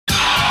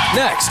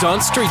Next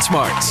on Street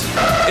Smarts.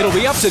 It'll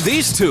be up to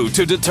these two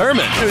to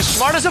determine who's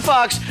smart as a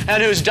fox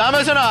and who's dumb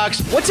as an ox.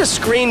 What's a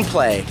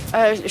screenplay?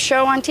 A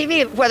show on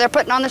TV where they're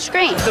putting on the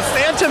screen. The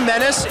Phantom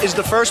Menace is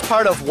the first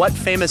part of what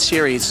famous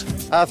series?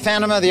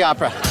 Phantom of the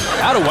Opera.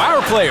 how do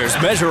our players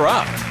measure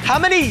up. How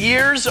many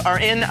years are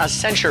in a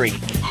century?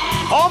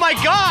 Oh my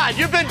God,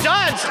 you've been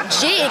done!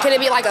 Gee, could it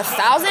be like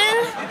 1,000?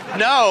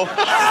 No.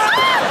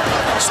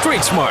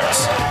 Street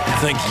Smarts.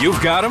 Think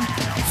you've got them?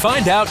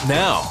 Find out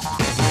now.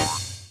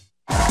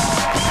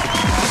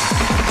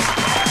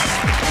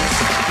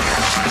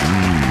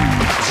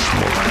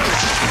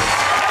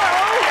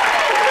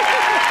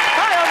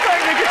 Hi, I'm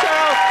Frank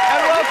Nicotero,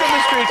 and welcome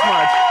to Street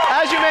Smarts.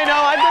 As you may know,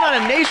 I've been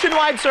on a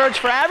nationwide search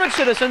for average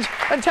citizens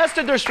and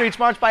tested their street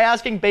smarts by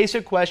asking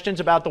basic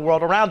questions about the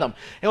world around them.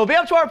 It will be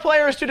up to our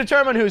players to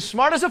determine who's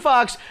smart as a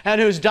fox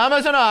and who's dumb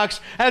as an ox.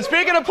 And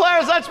speaking of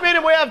players, let's meet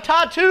him. We have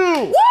Tatu.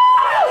 Woo!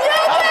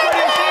 How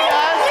pretty is she,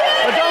 guys?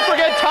 But don't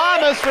forget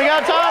Thomas. We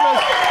got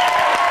Thomas.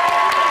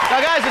 Now,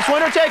 guys, it's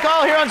winner take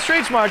all here on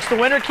Street Smarts. The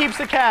winner keeps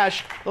the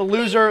cash. The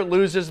loser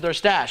loses their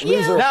stash.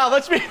 Loser. Now,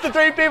 let's meet the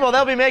three people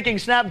they'll be making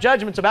snap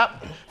judgments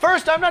about.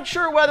 First, I'm not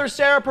sure whether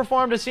Sara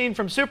performed a scene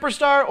from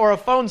Superstar or a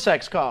phone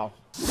sex call.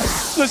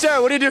 So,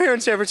 Sara, what do you do here in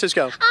San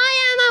Francisco? I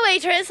am a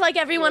waitress like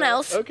everyone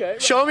else. Okay.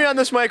 Show me on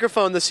this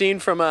microphone the scene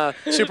from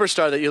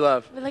Superstar that you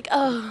love. We're like,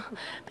 oh,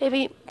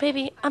 baby,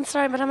 I'm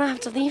sorry, but I'm gonna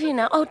have to leave you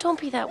now. Oh, don't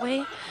be that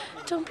way.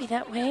 Don't be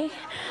that way.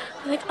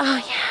 We're like,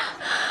 oh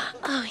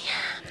yeah.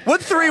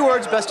 What three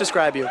words best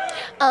describe you?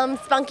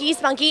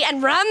 Spunky,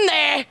 and run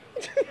there.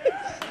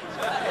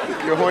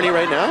 You're horny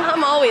right now?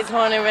 I'm always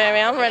horny, baby.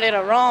 I'm ready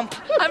to romp.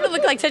 I would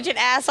look like such an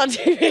ass on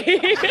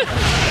TV. No,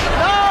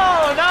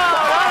 not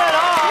at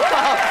all.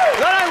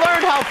 Then I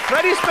learned how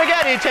Freddie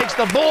Spaghetti takes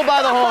the bull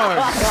by the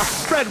horn.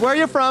 Fred, where are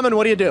you from and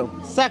what do you do?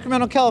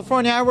 Sacramento,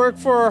 California. I work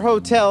for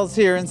hotels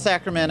here in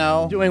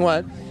Sacramento. Doing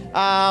what?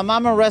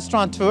 I'm a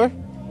restaurateur.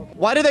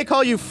 Why do they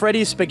call you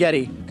Freddie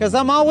Spaghetti? Because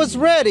I'm always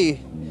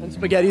ready. And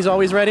Spaghetti's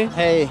always ready?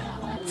 Hey.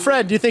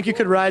 Fred, do you think you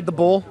could ride the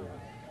bull?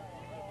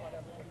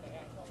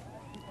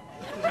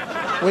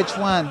 Which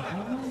one?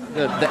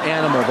 The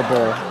animal, the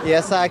bull.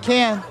 Yes, I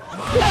can. And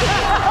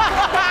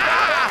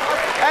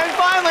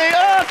finally,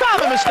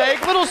 common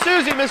mistake. Little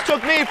Suzi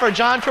mistook me for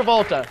John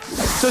Travolta.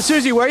 So,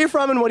 Suzi, where are you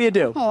from and what do you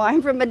do? Oh,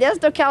 I'm from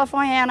Modesto,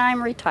 California, and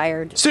I'm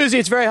retired. Suzi,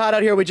 it's very hot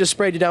out here. We just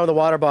sprayed you down with a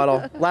water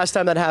bottle. Last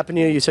time that happened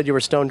to you, you said you were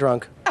stone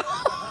drunk.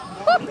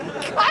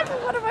 God,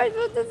 what am I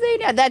supposed to say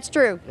now? That's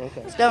true.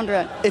 Okay. Stone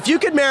drunk. If you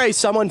could marry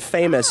someone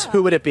famous,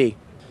 who would it be?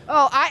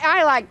 Oh,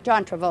 I like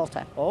John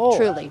Travolta. Oh.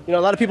 Truly. You know,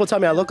 a lot of people tell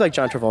me I look like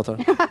John Travolta.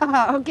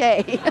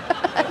 Okay.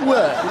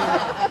 What?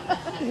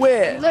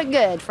 Where? You look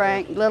good,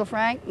 Frank. Little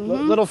Frank.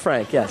 Mm-hmm. Little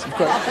Frank, yes, of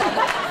course.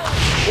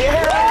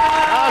 Yeah!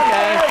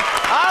 Okay.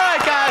 All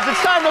right, guys,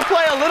 it's time to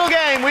play a little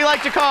game we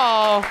like to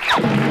call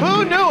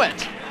Who Knew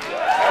It?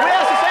 We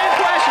ask the same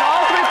question,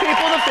 all three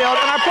people in the field,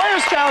 and our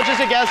players challenge us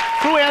to guess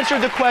who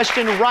answered the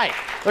question right.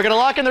 They're going to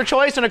lock in their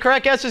choice, and a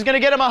correct guess is going to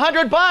get them $100.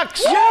 Yeah!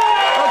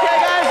 Okay,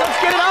 guys,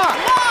 let's get it on.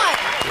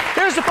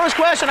 Here's the first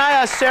question I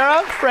asked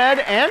Sara, Fred,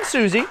 and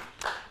Suzi.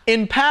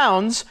 In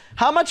pounds,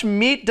 how much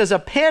meat does a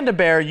panda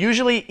bear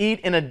usually eat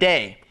in a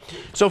day?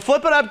 So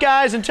flip it up,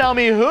 guys, and tell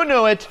me who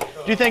knew it.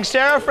 Do you think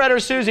Sara, Fred, or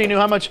Suzi knew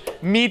how much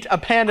meat a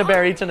panda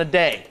bear eats in a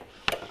day?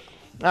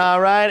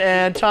 All right,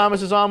 and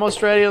Thomas is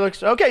almost ready.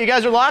 Looks okay. You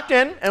guys are locked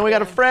in, and we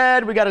got a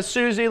Fred, we got a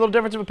Suzi. A little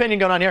difference of opinion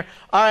going on here.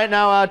 All right,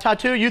 now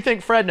Tatu, you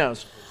think Fred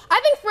knows? I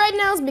think Fred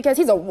knows because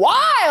he's a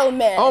wild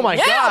man. Oh my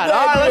God! Baby.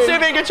 All right, let's see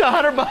if we can get you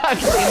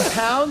 $100. In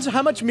pounds,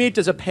 how much meat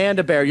does a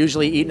panda bear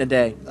usually eat in a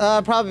day?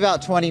 Probably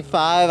about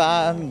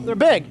 25. They're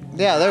big.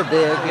 Yeah, they're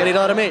big. You gotta eat a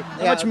lot of meat.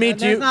 How much meat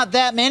do you? There's not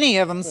that many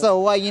of them,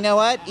 so you know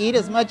what? Eat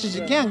as much as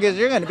you can because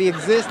you're going to be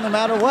exist no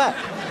matter what.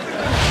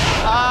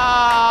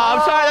 I'm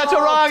sorry, that's a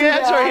wrong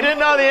answer. He didn't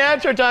know the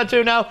answer,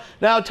 Tatu.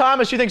 Now,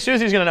 Thomas, you think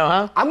Susie's gonna know,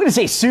 huh? I'm gonna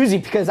say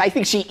Suzi because I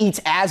think she eats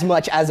as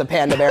much as a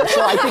panda bear,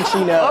 so I think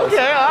she knows.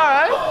 Okay, all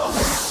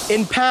right.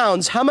 In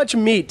pounds, how much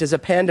meat does a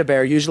panda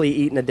bear usually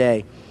eat in a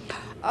day?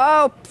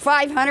 Oh,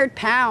 500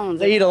 pounds.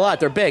 They eat a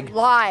lot. They're big.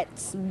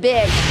 Lots.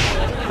 Big.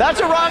 That's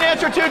a wrong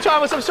answer, too,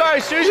 Thomas. I'm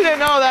sorry. Susie didn't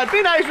know that.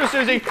 Be nice for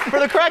Susie. For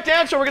the correct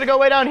answer, we're gonna go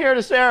way down here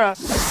to Sara.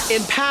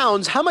 In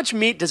pounds, how much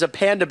meat does a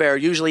panda bear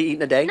usually eat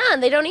in a day? None.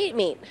 They don't eat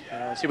meat.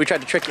 See, we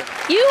tried to trick you.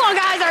 You all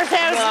guys are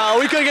so... No,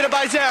 we couldn't get it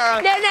by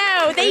Sara.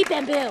 No, they eat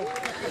bamboo.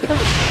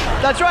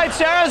 That's right,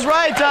 Sarah's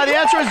right. The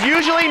answer is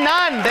usually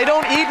none. They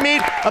don't eat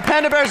meat. A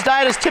panda bear's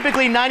diet is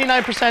typically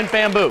 99%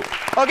 bamboo.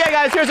 Okay,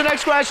 guys, here's the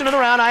next question of the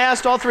round. I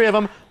asked all three of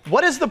them,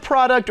 what is the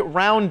product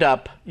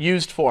Roundup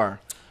used for?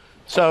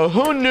 So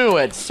who knew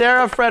it?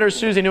 Sara, Fred, or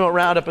Suzi knew what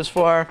Roundup is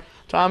for.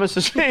 Thomas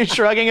is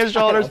shrugging his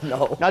shoulders.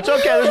 No. That's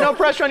okay. There's no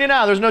pressure on you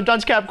now. There's no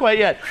dunce cap quite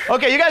yet.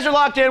 Okay, you guys are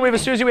locked in. We have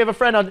a Suzi. We have a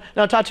Fred.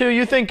 Now, Tatu,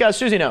 you think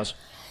Suzi knows?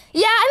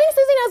 Yeah, I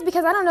think Suzi knows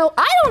because I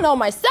don't know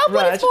myself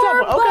what it's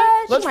for, okay.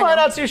 but Let's find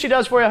out, see if she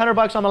does for you.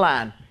 $100 on the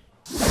line.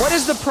 What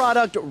is the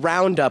product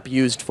Roundup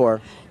used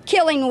for?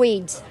 Killing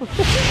weeds.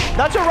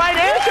 That's a right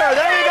answer.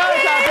 There you go,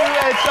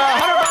 Tatu. It's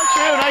 $100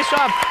 for you. Nice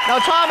job. Now,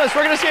 Thomas,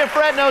 we're going to see if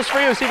Fred knows for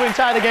you. See if we can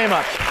tie the game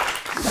up.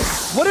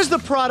 What is the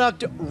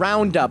product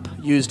Roundup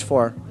used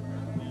for?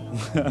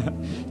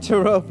 To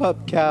rope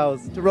up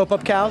cows. To rope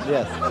up cows?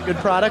 Yes. Good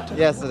product?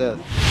 Yes, it is.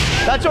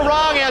 That's a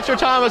wrong answer,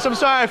 Thomas. I'm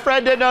sorry.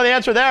 Fred didn't know the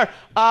answer there.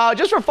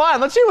 Just for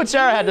fun, let's see what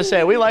Sara had to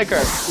say. We like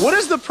her. What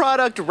is the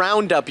product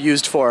Roundup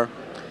used for?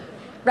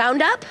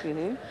 Roundup?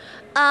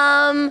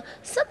 Some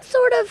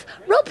sort of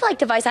rope-like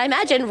device, I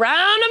imagine.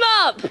 Round them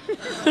up!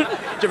 Did you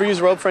ever use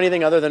rope for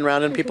anything other than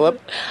rounding people up?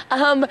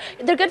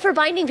 They're good for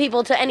binding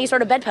people to any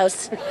sort of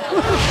bedposts. Okay!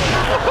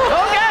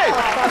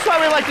 That's why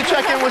we like to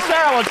check in with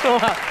Sara once in a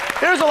while.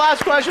 Here's the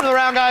last question of the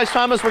round, guys.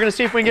 Thomas, we're going to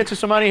see if we can get you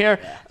some money here.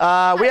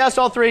 We asked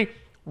all three,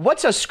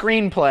 what's a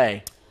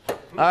screenplay? All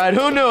right,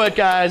 who knew it,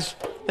 guys?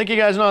 I think you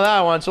guys know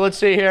that one, so let's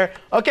see here.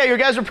 Okay, you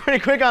guys are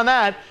pretty quick on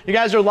that. You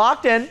guys are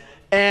locked in.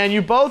 And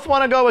you both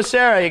want to go with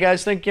Sara. You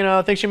guys think,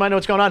 think she might know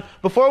what's going on.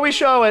 Before we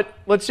show it,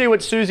 let's see what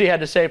Suzi had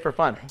to say for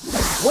fun.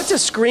 What's a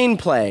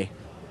screenplay?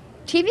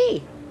 TV.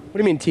 What do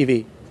you mean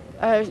TV?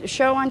 A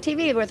show on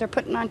TV where they're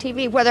putting on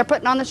TV, where they're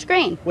putting on the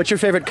screen. What's your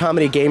favorite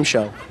comedy game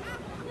show?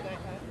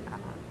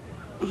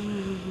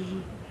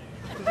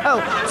 Oh,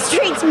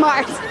 Street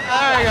Smart. There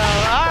you go.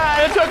 All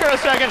right, it took her a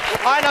second.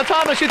 All right, now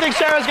Thomas, you think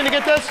Sarah's going to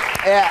get this?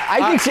 Yeah,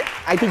 I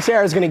think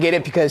Sarah's gonna get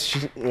it because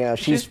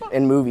she's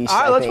in movies. All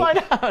right, let's find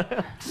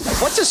out.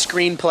 What's a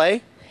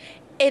screenplay?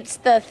 It's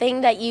the thing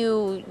that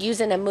you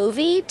use in a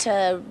movie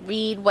to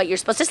read what you're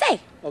supposed to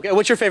say. Okay,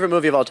 what's your favorite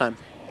movie of all time?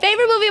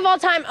 Favorite movie of all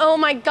time? Oh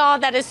my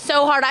God, that is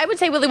so hard. I would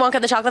say Willy Wonka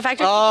and the Chocolate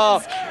Factory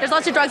because there's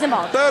lots of drugs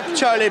involved. Burp,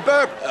 Charlie,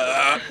 burp.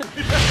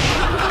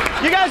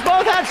 You guys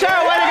both had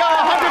Sara. Way to go.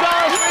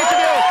 $100 for each of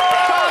you.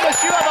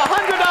 Thomas, you have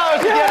 $100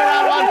 at the end of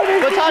round one.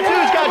 The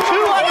Tatu's got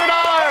 $200.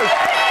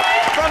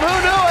 From who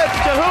knew it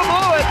to who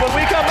blew it when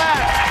we come back.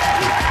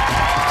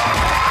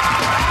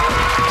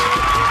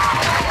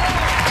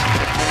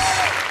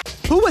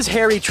 Who was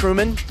Harry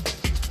Truman?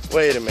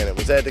 Wait a minute,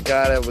 was that the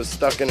guy that was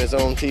stuck in his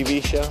own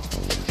TV show?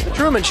 The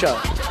Truman Show.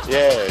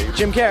 Yeah.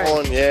 Jim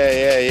Carrey.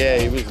 Yeah.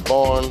 He was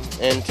born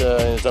into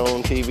his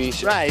own TV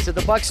show. Right, he said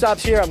the buck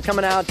stops here. I'm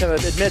coming out to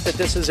admit that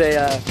this is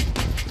a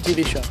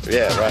TV show.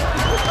 Yeah, right.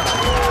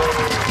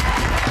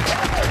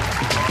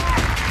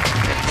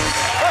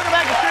 Welcome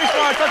back to Street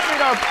Smarts. Let's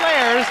meet our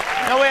players.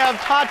 Now we have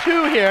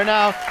Tatu here.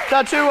 Now,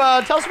 Tatu,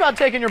 tell us about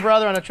taking your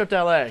brother on a trip to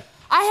L.A.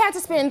 I had to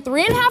spend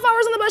 3.5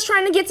 hours on the bus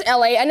trying to get to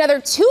LA, another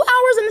 2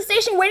 hours in the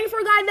station waiting for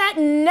a guy that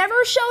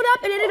never showed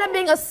up. It ended up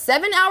being a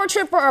 7-hour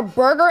trip for a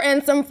burger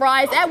and some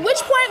fries, at which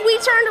point we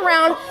turned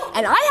around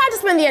and I had to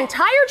spend the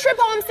entire trip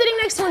home sitting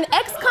next to an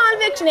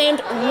ex-convict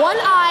named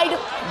One-Eyed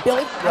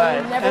Billy. Right.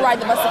 I will never ride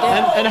the bus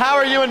again. And how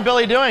are you and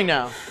Billy doing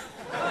now?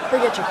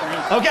 Forget your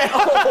friend. Okay.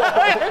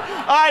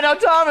 All right, now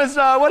Thomas,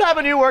 what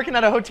happened to you working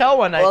at a hotel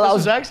one night? Well, this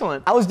was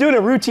excellent. I was doing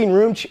a routine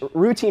room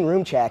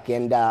check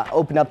and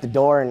opened up the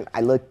door and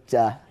I looked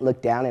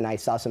down and I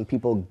saw some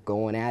people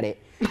going at it.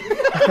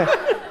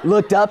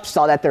 Looked up,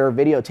 saw that they were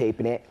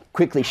videotaping it.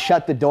 Quickly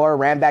shut the door,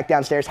 ran back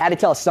downstairs. Had to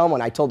tell someone.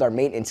 I told our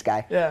maintenance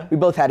guy. Yeah. We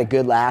both had a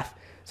good laugh.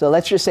 So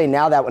let's just say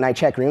now that when I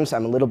check rooms,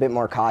 I'm a little bit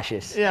more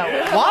cautious.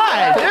 Yeah,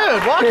 why?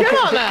 Dude, walk in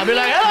on that. Be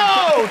like,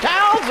 hello,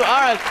 towels.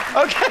 All right,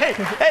 okay.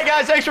 Hey,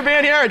 guys, thanks for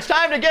being here. It's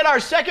time to get our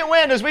second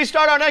win as we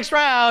start our next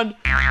round.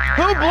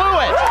 Who blew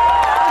it? This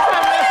time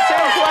we ask the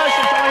same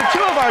question to only 2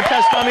 of our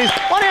test dummies.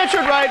 One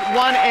answered right,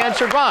 one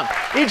answered wrong.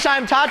 Each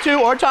time Tatu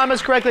or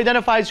Thomas correctly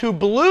identifies who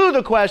blew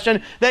the question,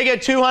 they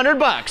get $200. 200.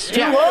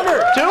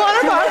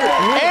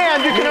 $200.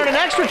 And you can earn an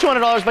extra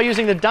 $200 by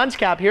using the dunce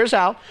cap. Here's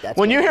how.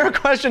 When you hear a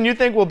question you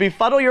think will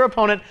befuddle your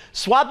opponent,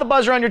 swat the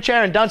buzzer on your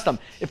chair and dunce them.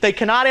 If they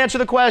cannot answer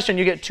the question,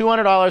 you get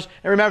 $200.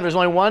 And remember, there's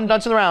only one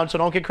dunce in the round, so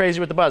don't get crazy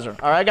with the buzzer.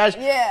 All right, guys?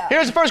 Yeah.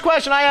 Here's the first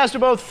question I asked to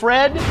both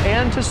Fred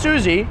and to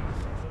Suzi.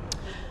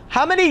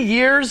 How many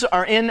years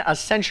are in a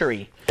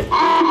century?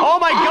 Oh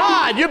my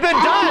God, you've been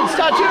dunced.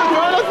 Tatu,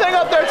 throw the thing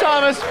up there,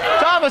 Thomas.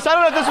 Thomas, I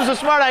don't know if this was a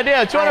smart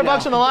idea.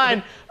 $200 on the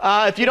line.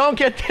 If you don't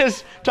get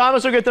this,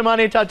 Thomas will get the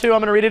money. Tatu, I'm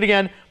gonna read it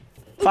again.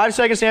 5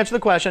 seconds to answer the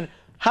question.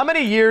 How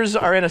many years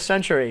are in a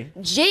century?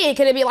 Gee,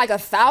 could it be like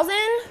 1,000?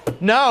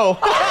 No.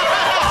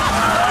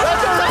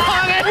 That's a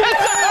wrong answer. I'm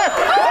sorry,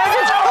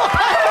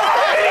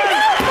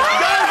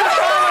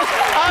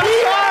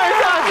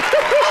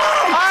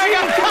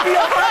 Tatu.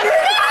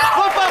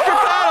 Flip up your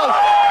paddles.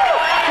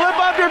 Flip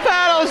up your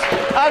paddles.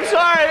 I'm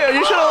sorry.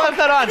 You should have left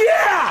that on.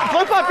 Yeah.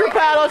 Flip up your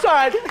paddles. All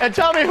right. And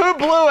tell me who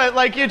blew it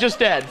like you just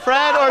did.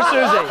 Fred or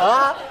Suzi?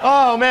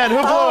 Oh, man.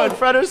 Who blew it?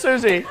 Fred or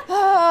Suzi?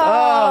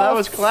 Oh, that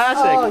was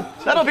classic.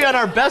 That'll be on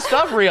our best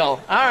of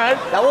reel. All right.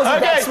 That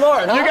wasn't that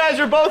smart, huh? You guys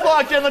are both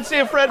locked in. Let's see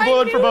if Fred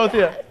blew it for both of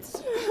you.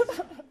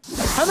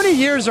 How many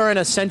years are in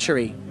a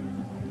century?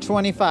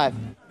 25. Hey,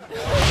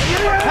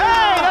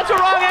 that's a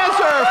wrong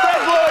answer.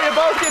 Fred blew it. You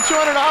both get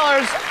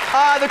 $200.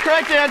 The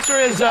correct answer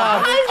is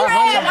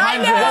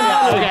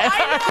 100. Okay.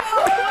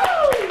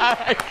 All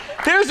right.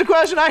 Here's the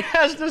question I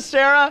asked to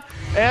Sara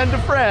and to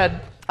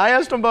Fred. I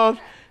asked them both,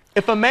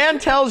 if a man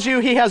tells you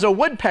he has a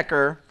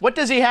woodpecker, what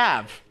does he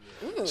have?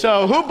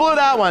 So who blew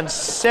that one,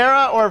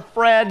 Sara or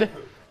Fred?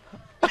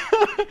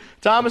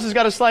 Thomas has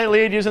got a slight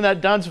lead using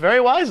that dunce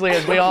very wisely,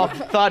 as we all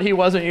thought he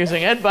wasn't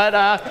using it. But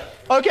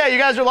okay, you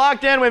guys are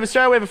locked in. We have a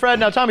Sara, we have a Fred.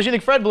 Now, Thomas, you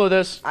think Fred blew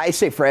this? I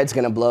say Fred's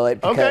gonna blow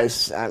it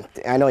because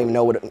I don't even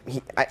know what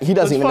he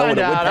doesn't even know what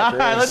a woodpecker all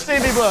right, is. let's see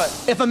if he blew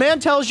it. If a man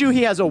tells you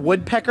he has a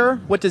woodpecker,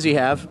 what does he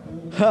have?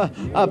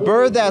 A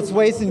bird that's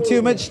wasting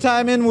too much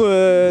time in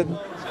wood.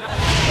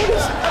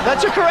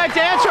 That's a correct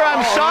answer.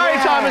 I'm sorry,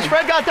 Thomas.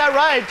 Fred got that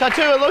right.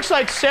 Tatu, it looks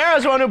like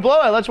Sarah's the one who blew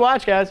it. Let's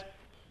watch, guys.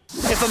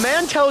 If a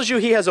man tells you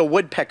he has a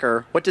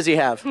woodpecker, what does he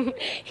have?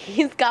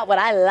 He's got what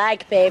I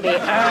like, baby.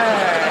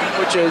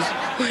 Which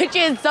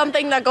is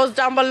something that goes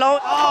down below.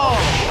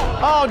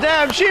 Oh,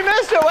 damn, she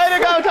missed it. Way to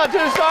go,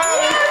 Tatu.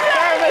 Sorry,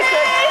 Sarah missed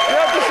it.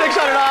 You're up to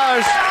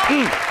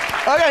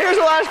 $600. Okay, here's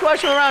the last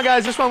question of the round,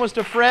 guys. This one was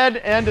to Fred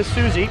and to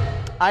Suzi.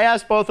 I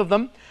asked both of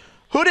them,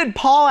 who did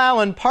Paul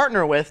Allen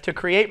partner with to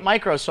create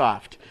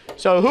Microsoft?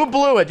 So who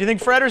blew it? Do you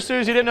think Fred or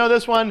Suzi didn't know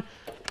this one?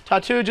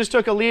 Tatu just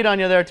took a lead on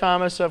you there,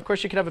 Thomas. So of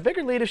course, you could have a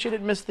bigger lead if she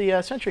didn't miss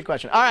the century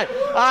question. All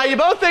right, you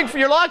both think,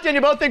 you're locked in,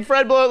 you both think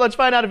Fred blew it. Let's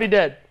find out if he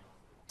did.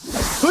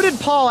 Who did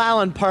Paul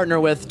Allen partner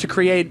with to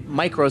create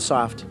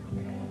Microsoft?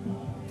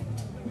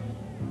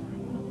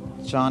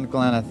 John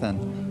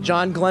Glenathan.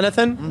 John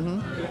Glenathan?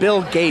 Mm-hmm.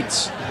 Bill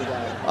Gates.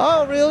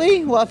 Oh,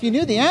 really? Well, if you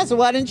knew the answer,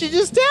 why didn't you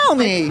just tell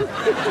me?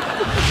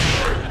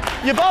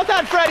 You both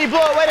had Freddie blow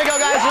it. Way to go,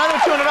 guys.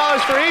 Another $200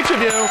 for each of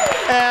you.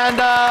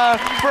 And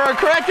for a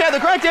the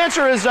correct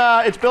answer is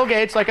it's Bill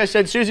Gates. Like I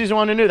said, Susie's the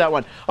one who knew that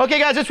one. Okay,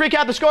 guys, let's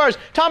recap the scores.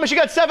 Thomas, you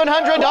got $700.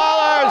 But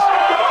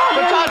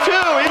Tatu,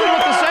 even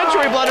with the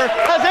century blunder,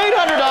 has $800.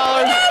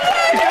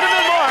 It could have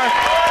been more.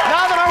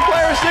 Now that our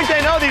players think they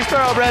know these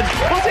thoroughbreds,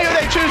 we'll see who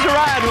they choose to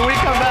ride when we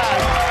come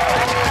back.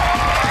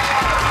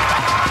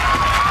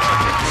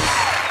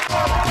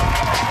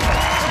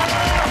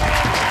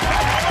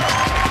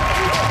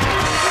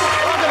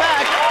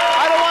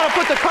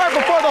 The cart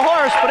before the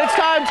horse, but it's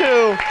time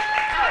to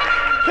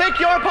pick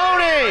your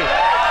pony.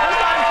 This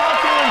time,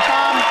 Tatu and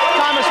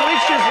Thomas will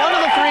each choose one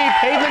of the three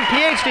pavement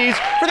PhDs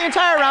for the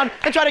entire round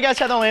and try to guess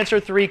how they'll answer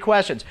 3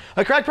 questions.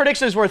 A correct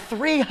prediction is worth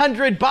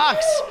 $300.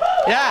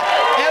 Yeah,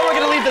 and we're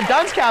going to leave the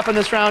dunce cap in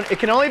this round. It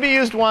can only be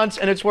used once,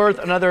 and it's worth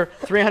another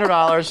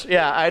 $300.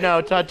 Yeah, I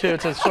know, Tatu,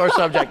 it's a sore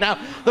subject. Now,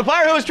 the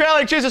player who is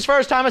trailing chooses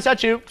first. Thomas,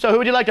 that's you. So who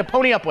would you like to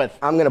pony up with?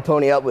 I'm gonna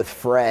pony up with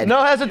Fred.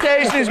 No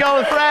hesitation. He's going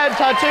with Fred.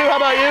 Tatu, how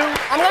about you?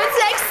 I'm going to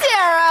take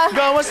Sara.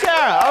 Going with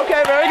Sara.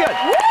 Okay, very good.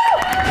 Woo!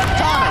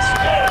 Thomas,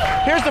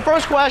 here's the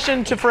first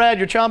question to Fred.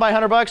 You're trailing by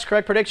 $100.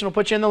 Correct prediction will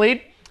put you in the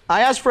lead.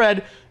 I asked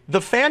Fred,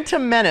 the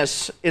Phantom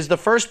Menace is the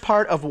first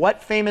part of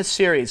what famous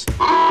series? Okay,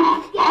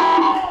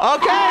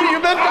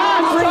 you've been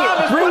done. Bring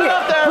it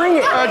up there.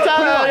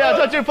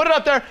 Tatu, put it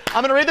up there.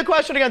 I'm going to read the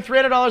question again.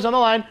 $300 on the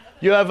line.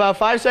 You have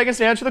 5 seconds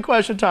to answer the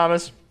question,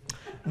 Thomas.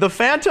 The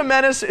Phantom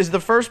Menace is the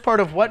first part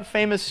of what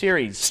famous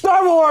series?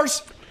 Star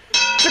Wars.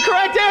 It's the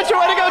correct answer.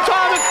 Way to go,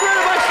 Thomas.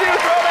 $300 to you.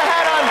 Throw the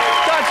hat on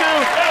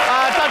Tatu.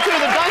 Tatu,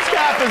 the dunce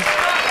cap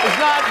is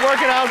not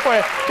working out for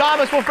you.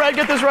 Thomas, will Fred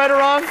get this right or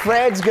wrong?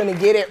 Fred's gonna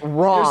get it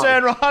wrong. You're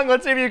saying wrong.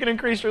 Let's see if you can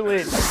increase your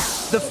lead.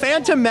 The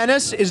Phantom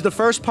Menace is the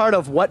first part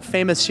of what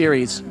famous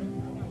series?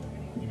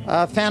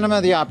 Phantom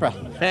of the Opera.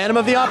 Phantom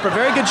of the Opera.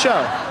 Very good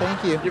show.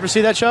 Thank you. You ever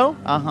see that show?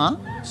 Uh-huh.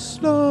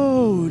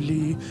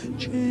 Slowly,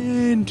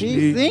 gently.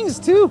 He sings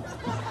too.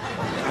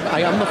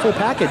 I'm the full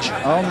package.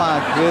 Oh my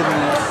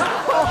goodness.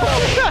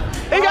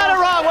 He got it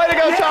wrong. Way to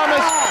go,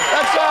 Thomas.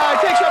 That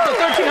takes you up to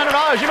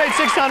 $1,300. You made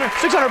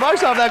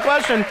 $600 off that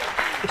question.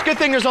 It's a good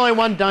thing there's only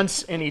one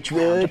dunce in each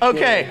round.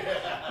 Okay.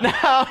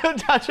 Now,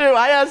 Tatu,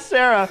 I asked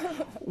Sara,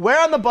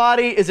 where on the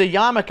body is a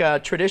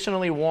yarmulke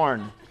traditionally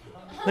worn?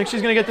 Think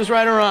she's gonna get this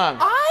right or wrong?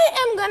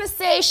 I am gonna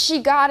say she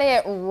got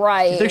it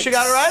right. You think she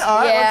got it right? All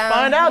right, let's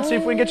find out. See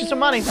if we can get you some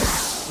money.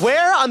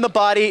 Where on the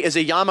body is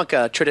a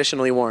yarmulke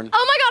traditionally worn?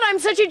 Oh my God, I'm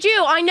such a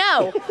Jew. I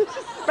know.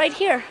 Right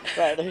here.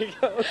 Right, there you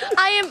go.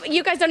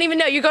 You guys don't even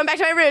know. You're going back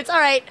to my roots. All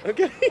right.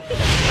 Okay. It's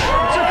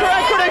a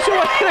correct prediction.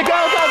 Way to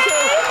go, Tatu.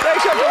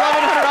 Thanks up to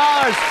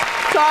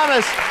 $1,100.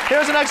 Thomas,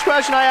 here's the next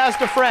question I asked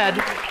to Fred.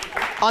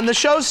 On the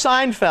show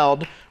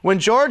Seinfeld, when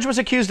George was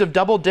accused of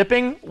double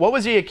dipping, what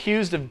was he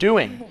accused of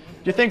doing?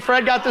 Do you think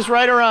Fred got this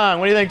right or wrong?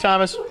 What do you think,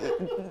 Thomas?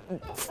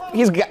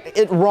 He's got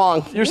it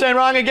wrong. You're saying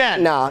wrong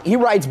again? No, he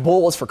rides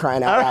bulls for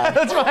crying out loud. All right,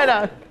 let's find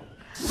out.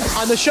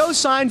 On the show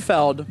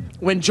Seinfeld,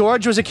 when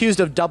George was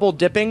accused of double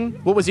dipping,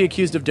 what was he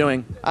accused of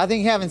doing? I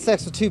think having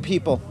sex with 2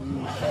 people.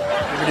 You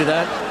ever do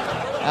that?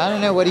 I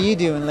don't know. What are you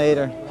doing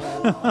later?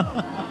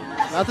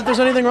 Not that there's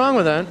anything wrong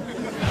with that.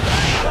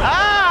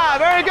 Ah,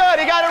 very good.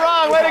 He got it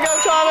wrong. Way to go,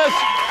 Thomas.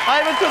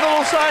 I even took a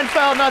little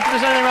Seinfeld. Not that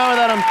there's anything wrong with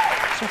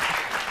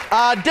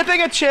that.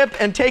 Dipping a chip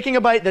and taking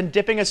a bite, then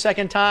dipping a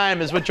second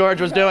time is what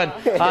George was doing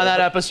on that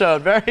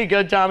episode. Very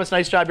good, Thomas.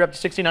 Nice job. You're up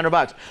to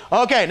 $1,600.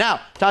 Okay, now,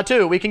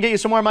 Tatu, we can get you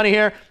some more money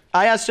here.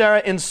 I asked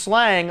Sara, in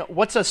slang,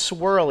 what's a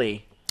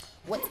swirly?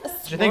 What's a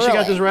swirly? Do you think she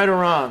got this right or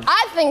wrong?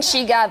 I think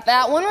she got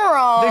that one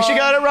wrong. Think she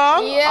got it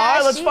wrong? Yeah. All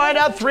right, let's find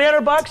out.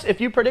 $300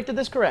 if you predicted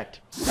this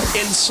correct.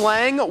 In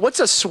slang, what's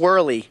a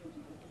swirly?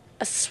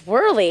 A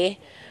swirly?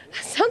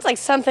 Sounds like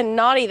something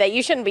naughty that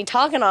you shouldn't be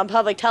talking on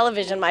public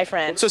television, my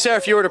friend. So, Sarah,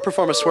 if you were to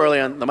perform a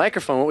swirly on the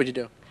microphone, what would you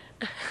do?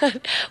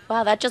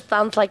 Wow, that just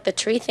sounds like the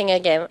tree thing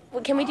again.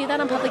 Can we do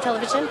that on public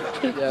television?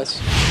 Yes.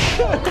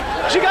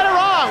 She got it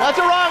wrong. That's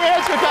a wrong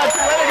answer, Tatu.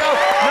 Way to go.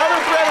 Another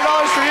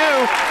 $300 for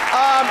you.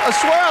 A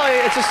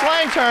swirly, it's a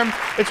slang term.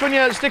 It's when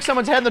you stick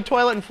someone's head in the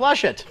toilet and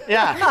flush it.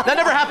 Yeah, that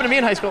never happened to me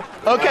in high school.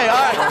 Okay, all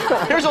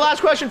right. Here's the last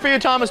question for you,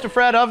 Thomas, to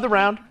Fred of the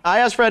round. I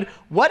asked Fred,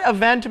 what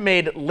event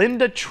made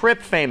Linda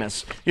Tripp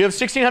famous? You have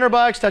 $1,600.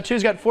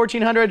 Tatu's got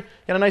 $1,400.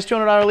 Got a nice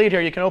 $200 lead here.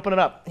 You can open it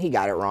up. He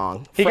got it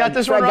wrong. He got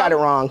this one wrong? Fred got it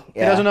wrong.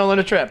 Yeah. He doesn't know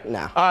Linda Tripp? No.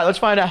 All right, let's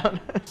find out.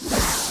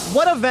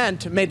 What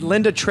event made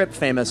Linda Tripp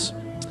famous?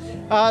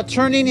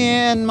 Turning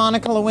in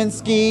Monica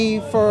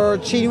Lewinsky for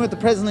cheating with the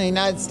President of the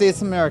United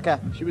States of America.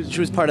 She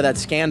was part of that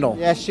scandal.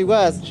 Yes, she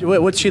was.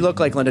 What's she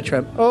look like, Linda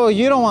Tripp? Oh,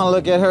 you don't want to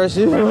look at her.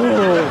 She's... I'm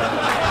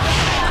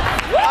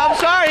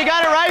sorry, you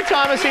got it right,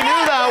 Thomas. He knew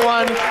that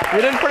one.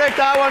 You didn't predict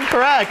that one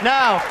correct.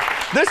 Now,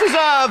 this is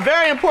a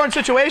very important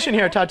situation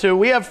here, Tatu.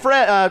 We have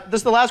Fred. This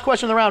is the last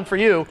question of the round for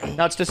you.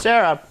 Now it's to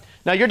Sarah.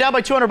 Now you're down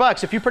by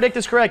 $200. If you predict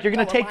this correct, you're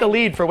going to take the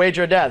lead for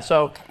wager of death.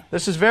 So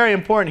this is very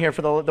important here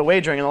for the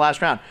wagering in the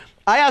last round.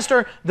 I asked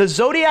her, the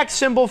zodiac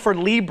symbol for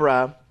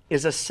Libra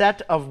is a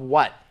set of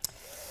what?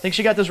 Think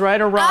she got this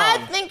right or wrong? I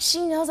think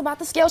she knows about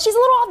the scale. She's a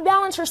little off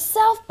balance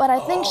herself, but I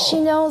think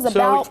she knows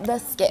about the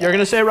scale. You're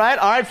going to say right?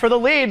 All right, for the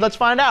lead, let's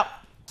find out.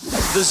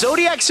 The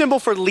zodiac symbol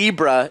for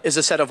Libra is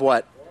a set of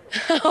what?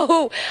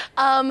 Oh,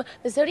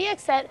 the zodiac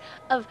set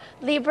of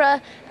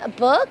Libra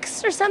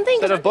books or something?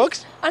 Set of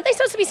books? Aren't they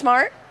supposed to be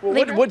smart?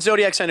 Well, what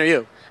zodiac sign are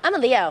you? I'm a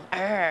Leo.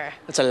 Arr.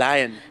 That's a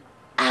lion.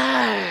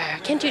 Arr.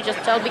 Can't you just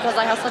tell because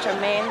I have such a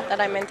mane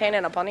that I maintain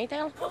in a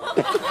ponytail?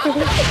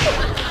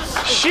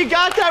 She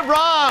got that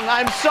wrong.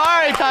 I'm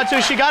sorry,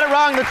 Tatu. She got it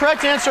wrong. The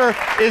correct answer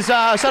is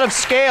a set of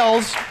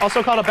scales,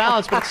 also called a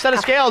balance, but it's a set of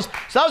scales.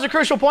 So that was a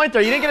crucial point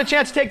there. You didn't get a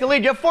chance to take the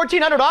lead. You have $1,400,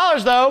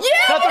 though.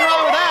 Yeah! Nothing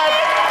wrong with that.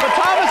 But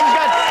Thomas has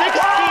got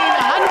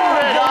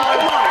 $1,600.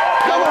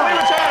 Now, when we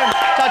return,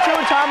 Tatu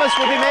and Thomas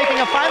will be making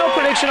a final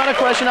prediction on a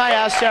question I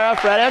asked Sarah,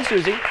 Fred, and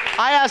Suzi.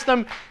 I asked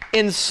them,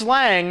 in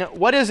slang,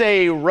 what is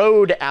a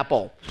road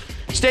apple?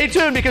 Stay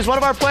tuned because one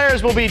of our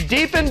players will be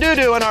deep in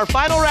doo-doo in our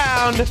final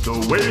round. The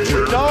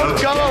wager.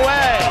 Don't go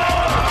away.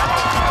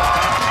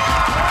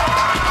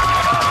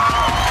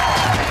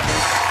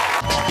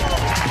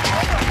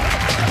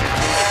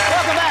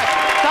 Welcome back.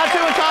 Tatu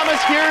and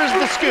Thomas, here's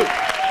the scoop.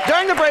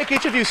 During the break,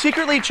 each of you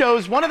secretly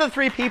chose one of the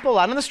three people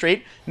out on the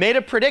street, made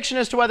a prediction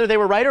as to whether they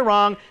were right or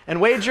wrong, and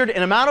wagered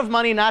an amount of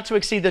money not to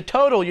exceed the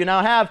total you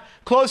now have.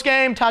 Close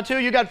game. Tatu,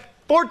 you got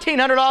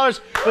 $1,400,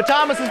 but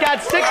Thomas has got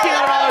 $1,600. Those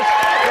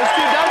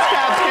two dunce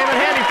caps came in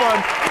handy for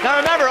him. Now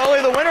remember,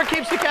 only the winner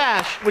keeps the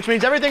cash, which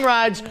means everything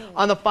rides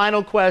on the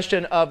final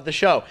question of the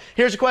show.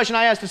 Here's a question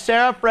I asked to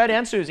Sarah, Fred,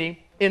 and Suzi.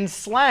 In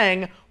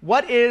slang,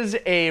 what is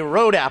a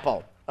road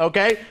apple?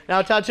 Okay,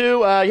 now Tatu,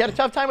 you had a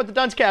tough time with the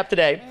dunce cap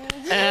today,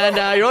 and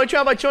you're only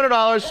trailed by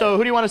 $200, so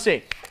who do you want to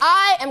see?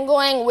 I am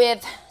going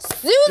with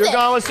Suzi. You're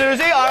going with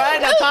Suzi? All right,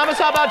 now Thomas,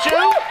 how about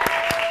you?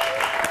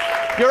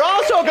 You're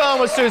also going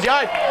with Suzi.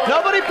 All right,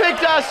 nobody picked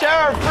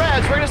Sarah or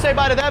Fred, so we're gonna say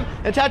bye to them.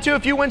 And Tatu,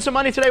 if you win some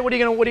money today, what are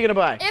you gonna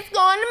buy? It's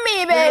going to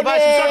me, baby. You're gonna buy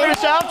some stuff for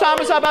yourself.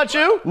 Thomas, how about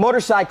you?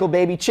 Motorcycle,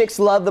 baby. Chicks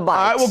love the bikes.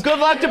 All right, well, good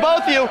luck to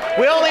both of you.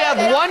 We only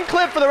have one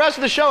clip for the rest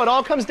of the show. It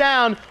all comes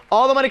down.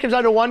 All the money comes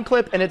down to one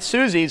clip, and it's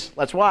Suzi's.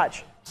 Let's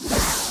watch.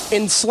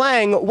 In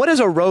slang, what is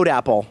a road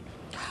apple?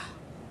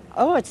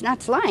 Oh, it's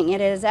not slang. It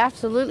is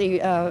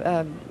absolutely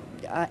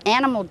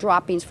animal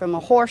droppings from a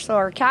horse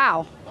or a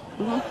cow.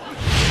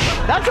 Mm-hmm.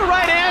 That's the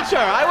right answer.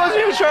 I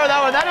wasn't even sure of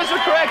that one. That is the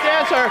correct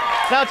answer.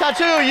 Now,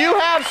 Tatu, you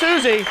have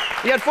Suzi.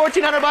 You got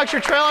 $1,400.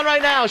 You're trailing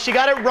right now. She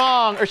got it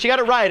wrong, or she got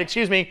it right,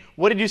 excuse me.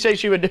 What did you say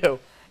she would do?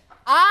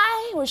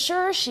 I was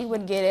sure she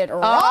would get it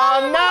wrong.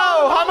 Oh,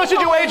 no. How much did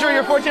you wager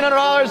your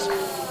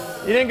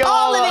 $1,400? You didn't go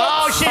all in.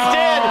 Oh, she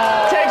did.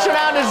 Takes her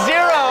down to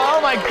zero. Oh,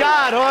 my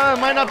God. Well,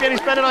 might not be any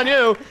spending on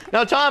you.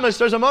 Now, Thomas,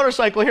 there's a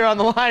motorcycle here on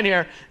the line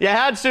here. You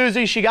had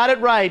Suzi. She got it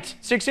right.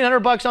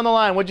 $1,600 on the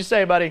line. What'd you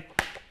say, buddy?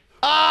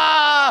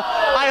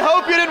 I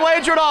hope you didn't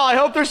wager at all. I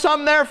hope there's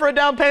something there for a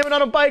down payment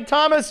on a bike,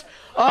 Thomas.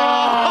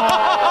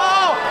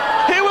 Oh,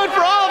 he went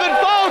for all of it,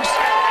 folks.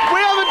 We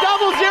have a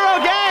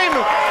 0-0 game.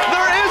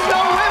 There is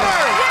no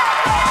winner.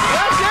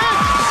 That's it.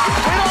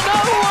 We don't know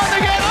who won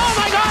the game. Oh,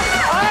 my God.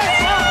 All right,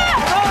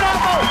 road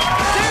apple.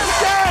 Tim,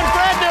 Sarah, and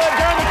Fred do it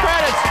during the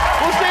credits.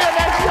 We'll see you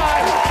next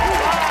time.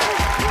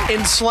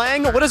 In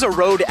slang, what is a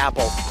road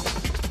apple?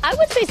 I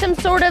would say some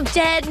sort of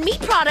dead meat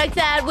product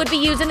that would be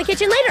used in the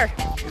kitchen later.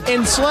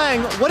 In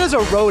slang, what is a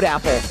road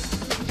apple?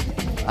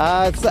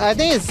 I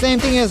think it's the same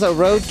thing as a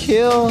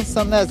roadkill,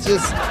 something that's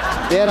just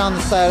dead on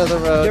the side of the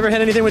road. You ever hit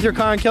anything with your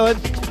car and kill it?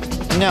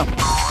 No.